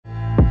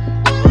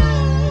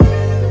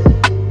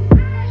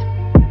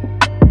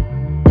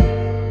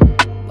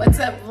What's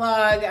up,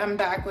 vlog? I'm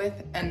back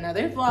with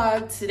another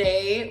vlog.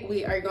 Today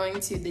we are going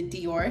to the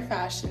Dior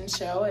fashion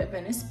show at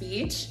Venice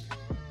Beach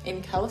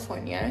in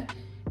California,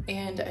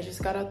 and I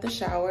just got out the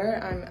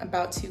shower. I'm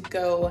about to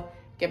go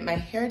get my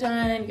hair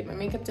done, get my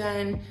makeup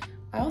done.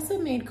 I also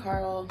made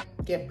Carl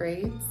get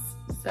braids,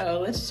 so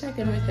let's check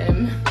in with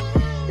him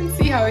and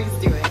see how he's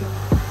doing.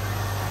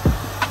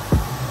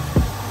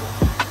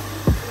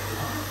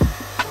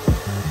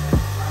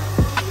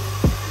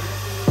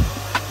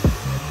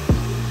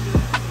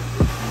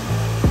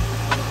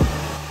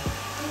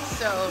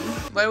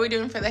 What are we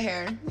doing for the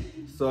hair?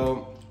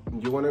 So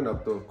you want an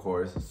updo, of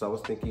course. So I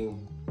was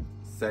thinking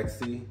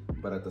sexy,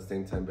 but at the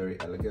same time very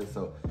elegant.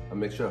 So a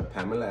mixture of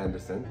Pamela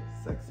Anderson,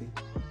 sexy,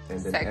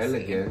 and then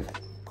elegant,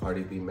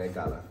 Cardi B Met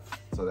Gala.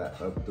 So that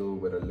updo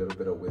with a little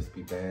bit of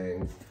wispy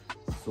bangs,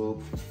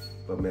 swoop,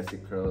 but messy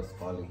curls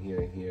falling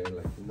here and here,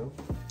 like, you know?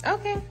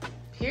 Okay,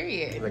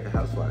 period. Like a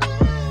housewife.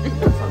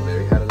 That's how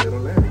Mary had a little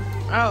lamb.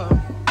 Oh.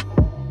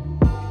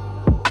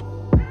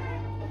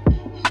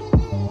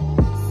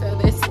 So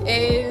this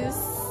is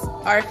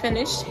our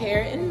finished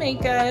hair and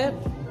makeup.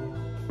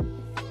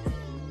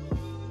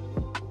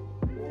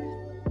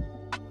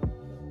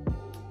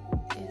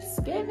 It's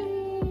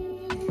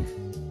giving.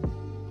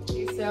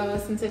 Okay, so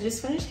since I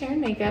just finished hair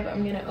and makeup,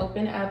 I'm gonna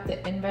open up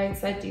the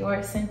invites that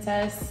Dior sent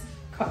us.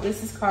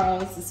 This is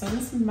Carl's, this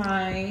one's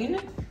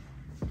mine.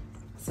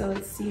 So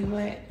let's see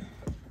what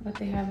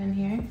they have in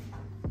here.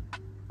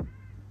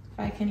 If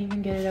I can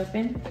even get it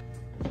open.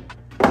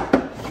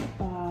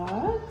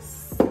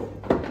 Box.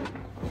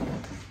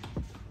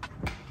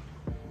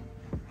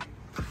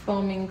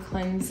 Foaming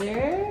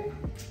cleanser.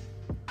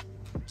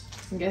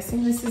 I'm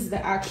guessing this is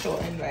the actual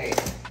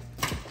invite.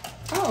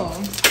 Oh,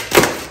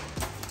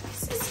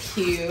 this is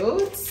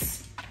cute.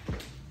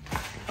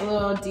 A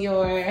little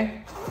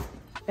Dior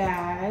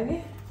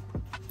bag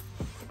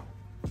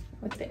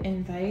with the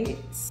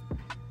invites.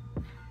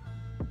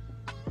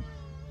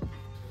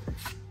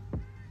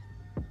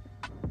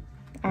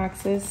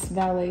 Access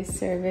valet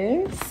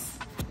service.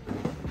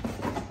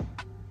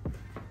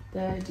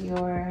 The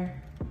Dior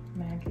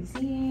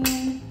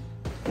magazine.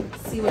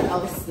 Let's see what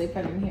else they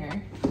put in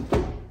here.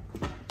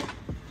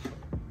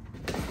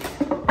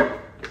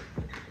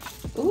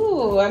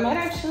 Ooh, I might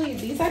actually,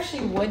 these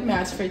actually would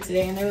match for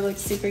today and they would look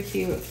super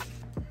cute.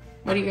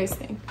 What do you guys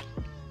think?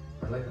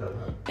 I like that a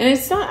lot. And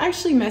it's not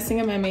actually messing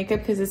up my makeup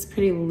because it's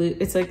pretty loose,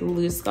 it's like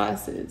loose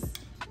glasses.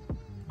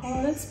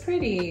 Oh, that's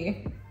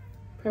pretty.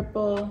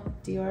 Purple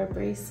Dior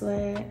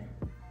bracelet,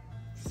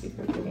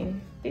 super pretty.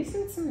 They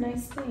sent some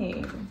nice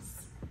things.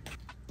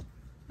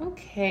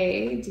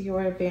 Okay,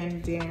 Dior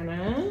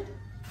bandana.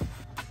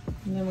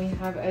 And then we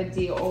have a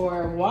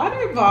Dior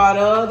water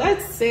bottle.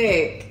 That's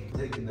sick.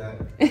 Taking that.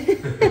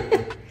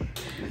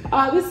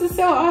 Oh, this is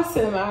so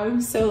awesome. I'm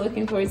so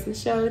looking forward to the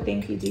show.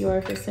 Thank you,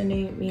 Dior, for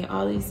sending me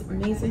all these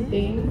amazing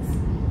things.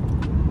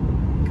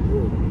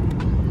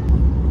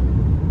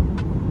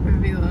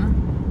 Reveal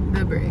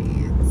the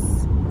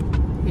braids,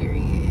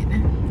 period.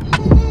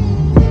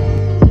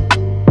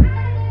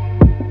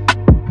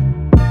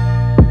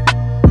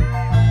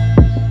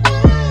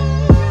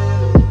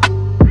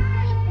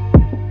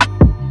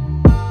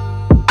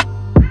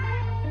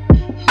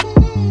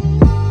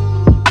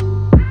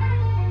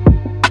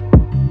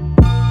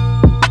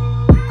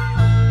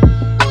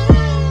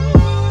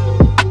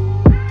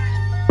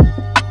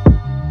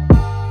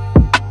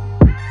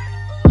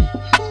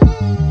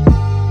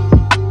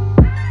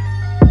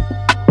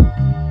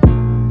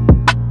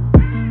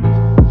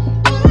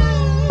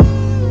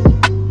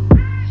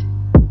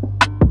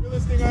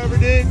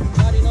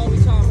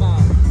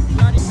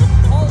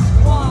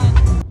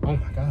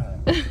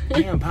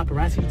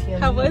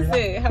 How was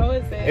it? How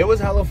was it? It was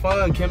hella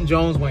fun. Kim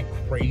Jones went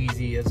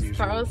crazy as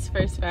usual. Carl's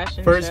first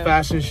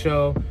fashion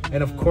show.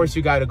 And of course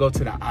you got to go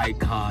to the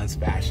Icons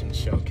fashion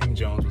show. Kim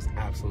Jones was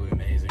absolutely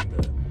amazing.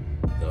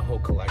 The whole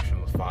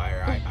collection was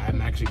fire.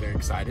 I'm actually very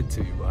excited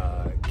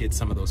to get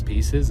some of those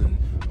pieces and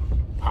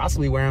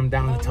possibly wear them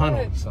down the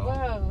tunnel. So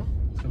wow.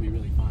 It's gonna be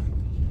really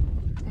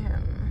fun.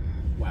 Damn.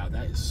 Wow,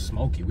 that is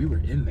smoky. We were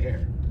in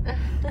there.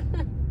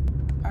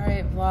 All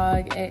right,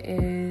 vlog. It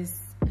is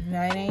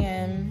 9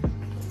 a.m.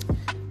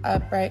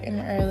 Up bright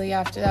and early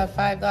after that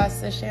 5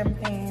 glasses of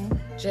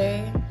champagne.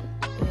 Jay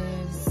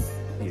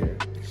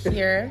is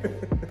here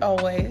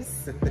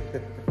always.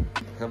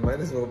 I might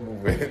as well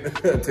move in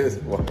at this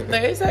point.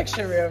 There is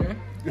extra room.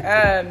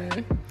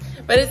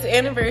 But it's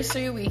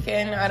anniversary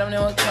weekend. I don't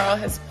know what Carl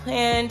has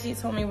planned. He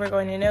told me we're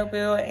going to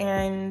Nobu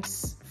and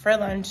for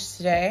lunch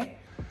today.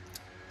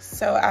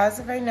 So as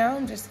of right now,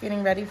 I'm just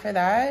getting ready for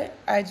that.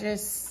 I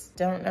just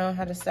don't know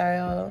how to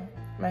style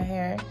my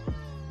hair.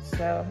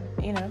 So,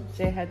 you know,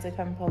 Jay had to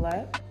come pull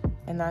up.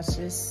 And that's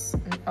just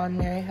on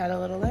Mary Had a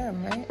Little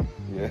Lamb, right?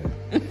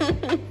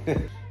 Yeah.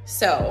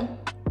 So,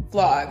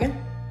 vlog.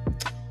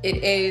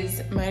 It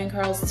is mine and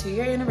Carl's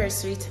 2-year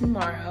anniversary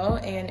tomorrow,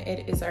 and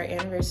it is our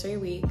anniversary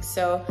week.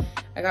 So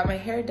I got my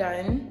hair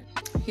done.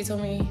 He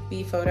told me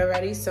be photo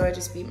ready, so I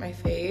just beat my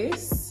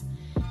face.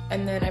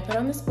 And then I put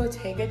on this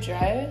Bottega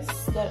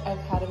dress that I've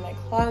had in my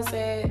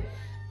closet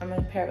I'm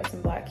gonna pair it with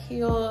some black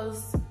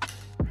heels,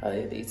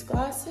 probably these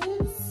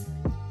glasses.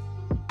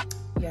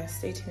 Yeah,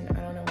 stay tuned.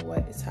 I don't know what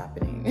is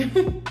happening.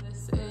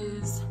 This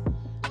is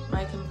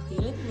my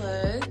completed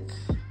look.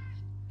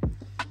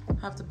 I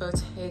have the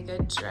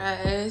Bottega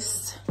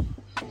dress.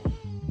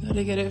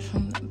 Gotta get it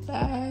from the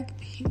back,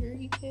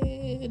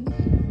 period.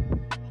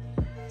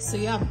 So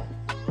yeah,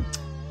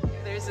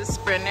 there's a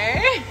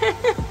Sprinter.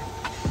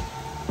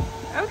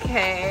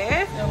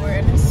 Okay, so we're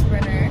in a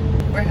Sprinter.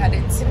 We're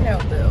headed to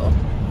Nobu.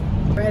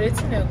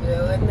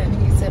 And then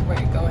he said we're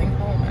going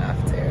home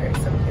after or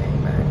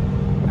something,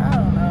 but I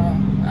don't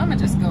know. I'm gonna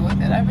just go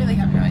with it. I really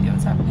have no idea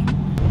what's happening.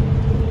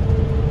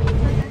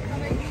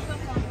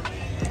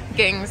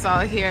 Gang's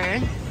all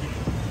here.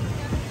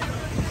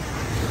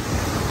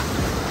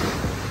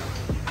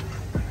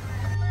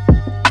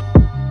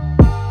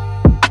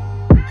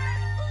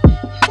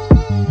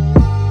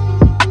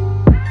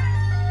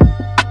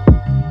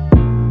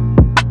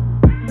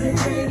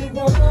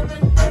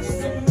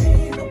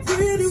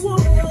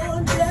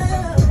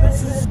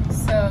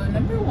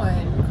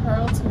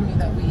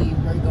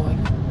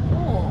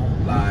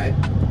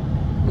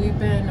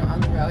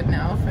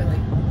 Now for like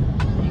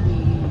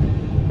maybe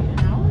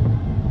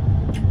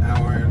an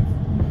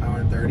hour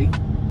and 30.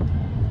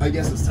 I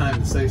guess it's time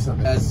to say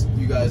something. As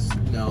you guys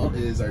know,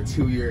 it is our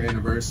 2-year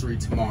anniversary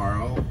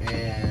tomorrow,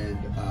 and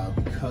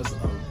because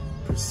of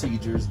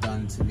procedures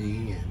done to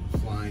me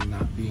and flying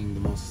not being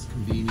the most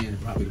convenient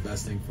and probably the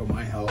best thing for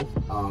my health,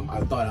 I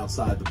thought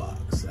outside the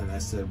box, and I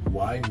said,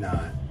 why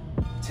not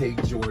take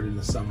Jordyn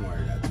to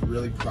somewhere that's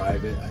really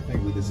private? I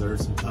think we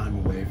deserve some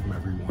time away from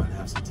everyone,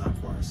 have some time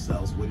for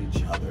ourselves with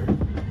each other.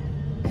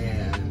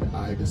 And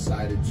I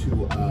decided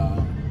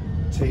to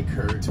take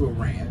her to a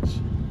ranch.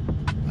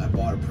 I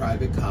bought a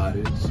private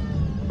cottage,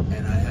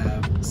 and I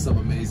have some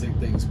amazing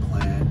things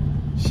planned.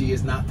 She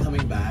is not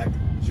coming back.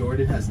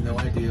 Jordyn has no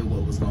idea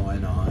what was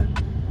going on.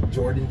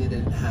 Jordyn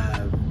didn't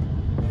have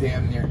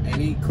damn near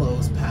any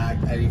clothes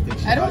packed, anything.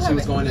 She thought she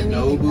was going to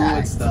Nobu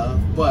and stuff,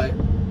 but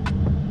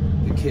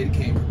the kid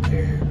came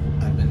prepared.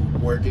 I've been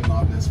working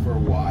on this for a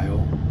while,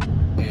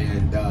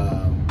 and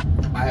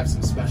I have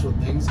some special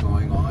things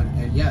going on.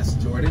 And yes,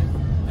 Jordyn,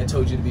 I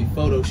told you to be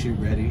photo shoot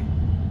ready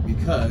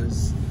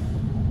because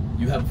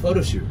you have a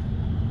photo shoot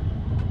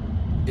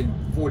in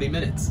 40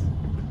 minutes.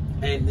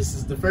 And this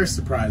is the first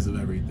surprise of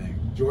everything.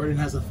 Jordyn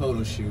has a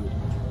photo shoot.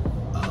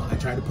 I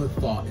try to put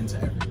thought into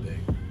everything.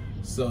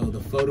 So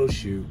the photo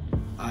shoot,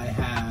 I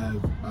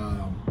have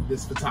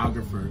this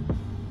photographer.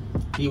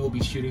 He will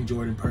be shooting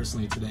Jordyn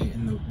personally today,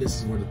 and this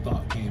is where the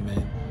thought came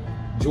in.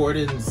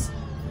 Jordyn's...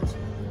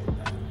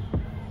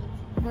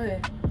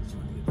 What?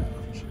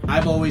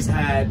 I've always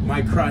had,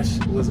 my crush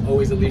was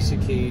always Alicia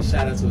Keys.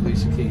 Shout out to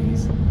Alicia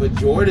Keys. But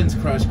Jordyn's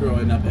crush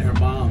growing up and her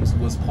mom's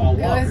was Paul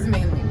Walker. It was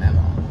mainly my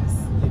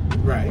mom's.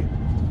 Right.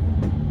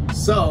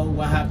 So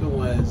what happened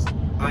was,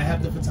 I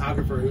have the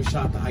photographer who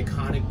shot the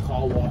iconic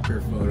Paul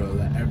Walker photo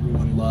that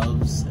everyone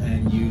loves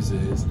and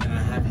uses, and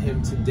I have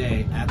him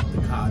today at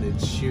the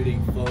cottage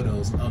shooting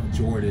photos of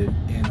Jordyn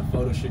in a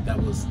photo shoot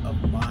that was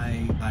of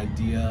my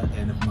idea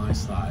and of my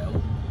style.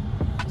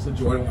 So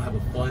Jordyn will have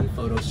a fun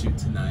photo shoot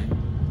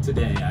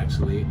today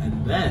actually,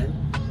 and then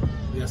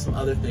we have some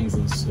other things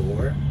in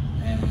store,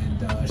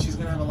 and she's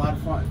gonna have a lot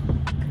of fun.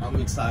 I'm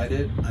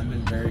excited. I've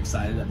been very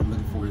excited. I've been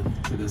looking forward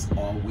to this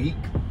all week,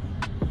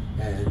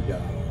 and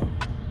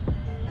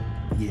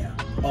yeah.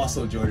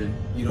 Also, Jordyn,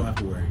 you don't have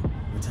to worry.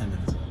 We're 10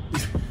 minutes up.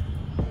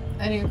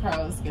 I knew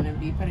Carl was gonna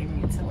be putting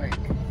me to work.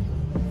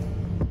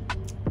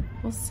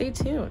 Well, stay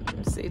tuned.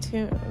 Stay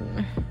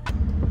tuned.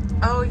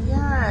 Oh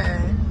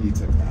yeah. You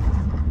took that.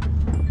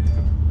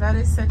 That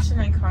is such an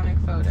iconic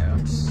photo.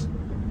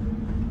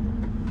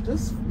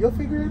 Just, you'll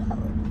figure it out.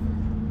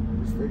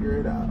 Just figure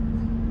it out.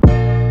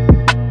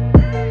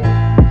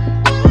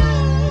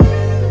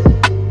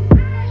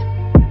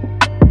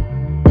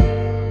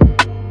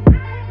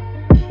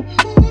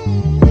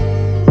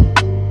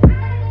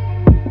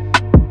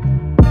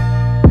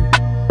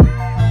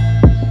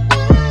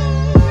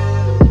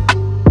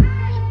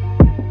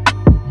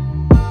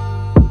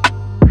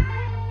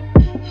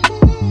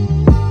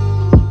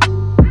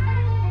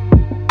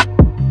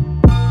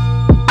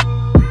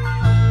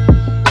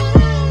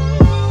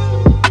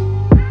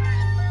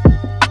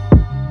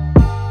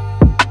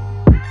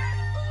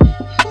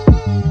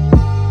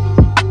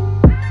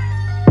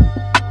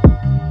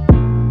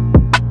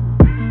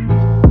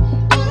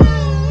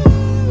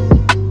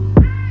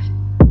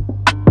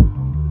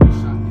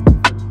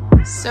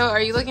 So,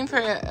 are you looking for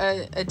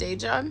a day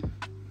job?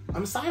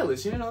 I'm a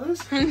stylist. You didn't know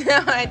this?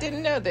 No, I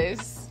didn't know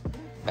this.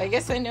 But I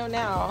guess I know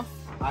now.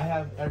 I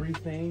have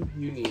everything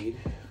you need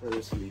for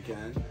this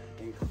weekend,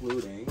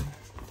 including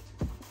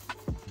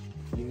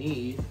you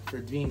need, for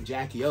being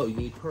Jackie O, you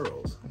need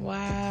pearls.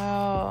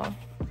 Wow.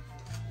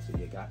 So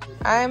you got this.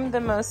 I'm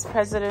the most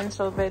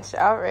presidential bitch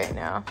out right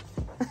now.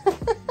 I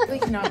really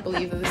cannot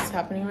believe that this is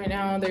happening right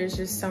now. There's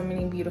just so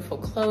many beautiful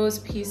clothes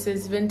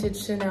pieces,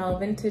 vintage Chanel,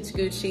 vintage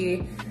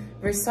Gucci,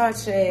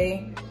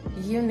 Versace,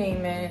 you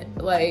name it.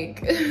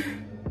 Like,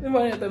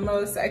 one of the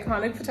most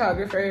iconic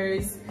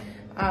photographers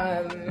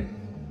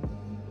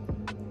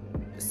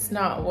It's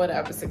not what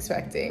I was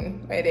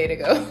expecting my day to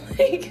go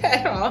like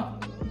at all,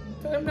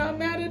 but I'm not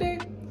mad at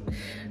it.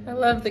 I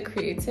love the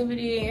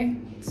creativity.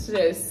 It's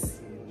just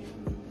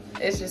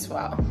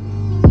wow.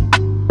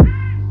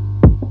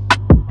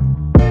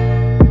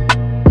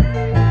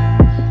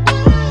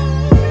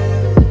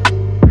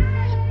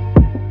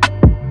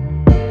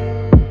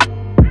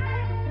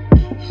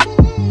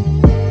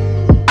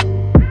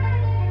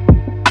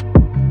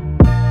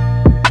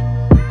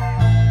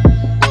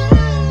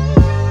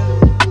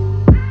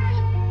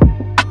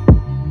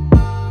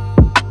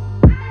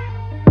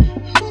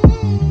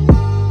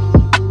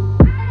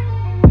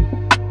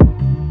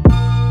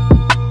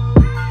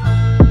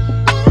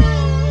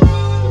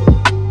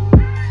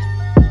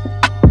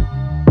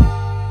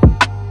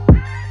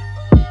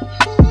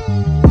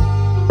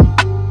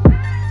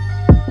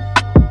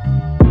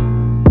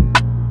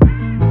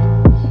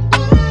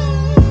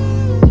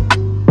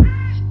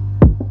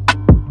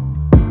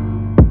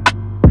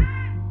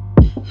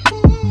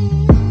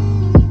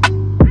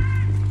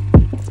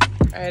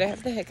 Alright, I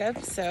have the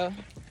hiccups, so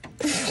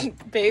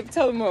babe,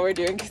 tell them what we're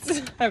doing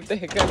because I have the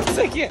hiccups.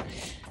 I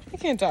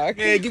can't talk.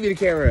 Hey, give me the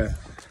camera.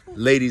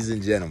 Ladies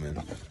and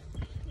gentlemen,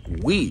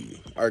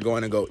 we are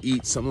going to go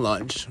eat some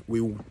lunch.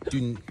 We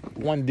do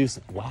want to do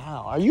some,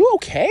 wow, are you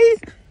okay?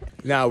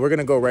 Now, we're going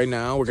to go right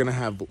now. We're going to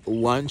have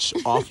lunch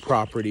off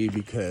property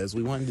because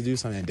we wanted to do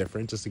something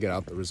different just to get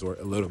out the resort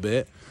a little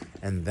bit.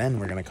 And then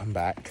we're going to come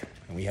back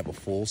and we have a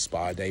full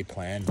spa day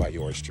planned by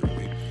yours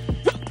truly.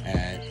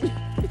 And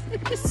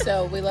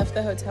so we left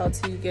the hotel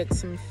to get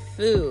some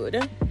food,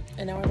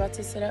 and now we're about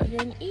to sit out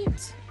here and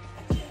eat.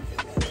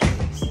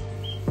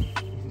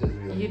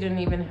 You didn't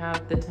even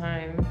have the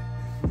time.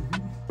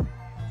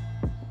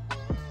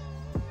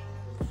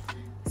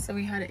 So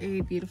we had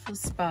a beautiful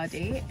spa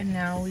date, and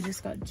now we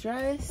just got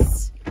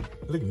dressed.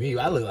 look at me.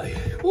 I look like,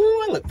 ooh,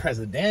 I look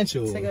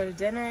presidential. To go to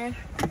dinner.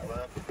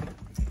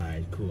 All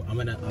right, cool. I'm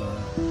gonna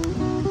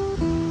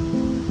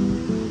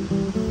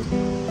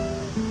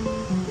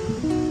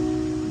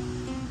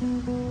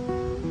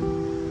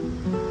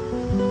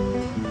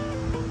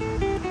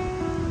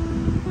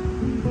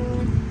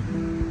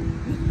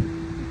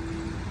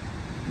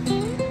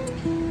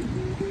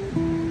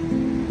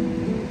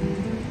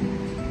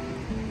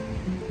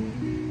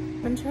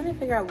I'm trying to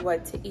figure out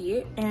what to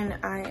eat, and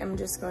I am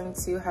just going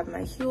to have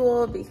my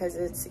Huel because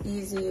it's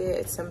easy,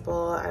 it's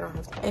simple, I don't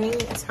have any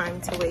time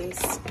to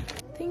waste.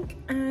 I think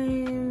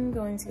I'm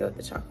going to go with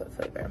the chocolate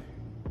flavor.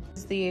 This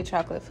is the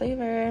chocolate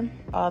flavor,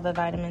 all the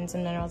vitamins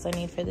and minerals I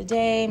need for the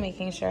day,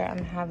 making sure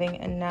I'm having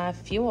enough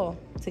fuel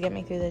to get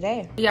me through the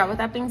day. Yeah, with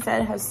that being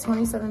said, it has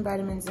 27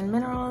 vitamins and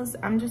minerals.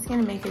 I'm just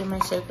gonna make it in my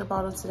shaker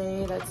bottle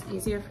today. That's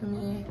easier for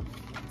me.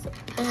 So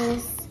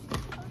this.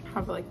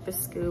 Have like the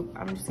scoop.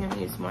 I'm just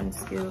gonna use one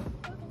scoop.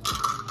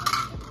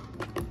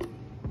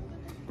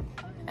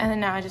 And then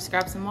now I just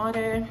grab some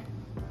water.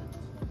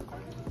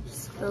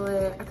 Just fill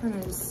it. I kind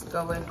of just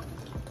go with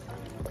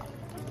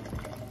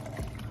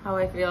how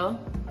I feel,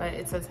 but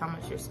it says how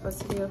much you're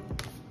supposed to do.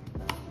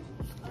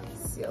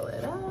 Seal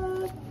it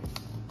up.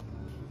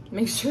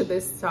 Make sure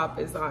this top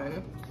is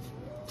on.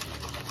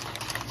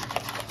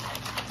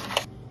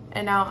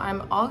 And now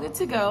I'm all good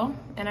to go,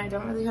 and I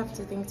don't really have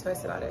to think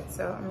twice about it.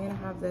 So I'm gonna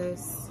have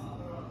this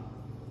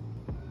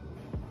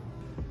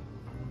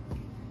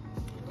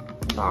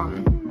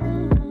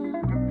bomb.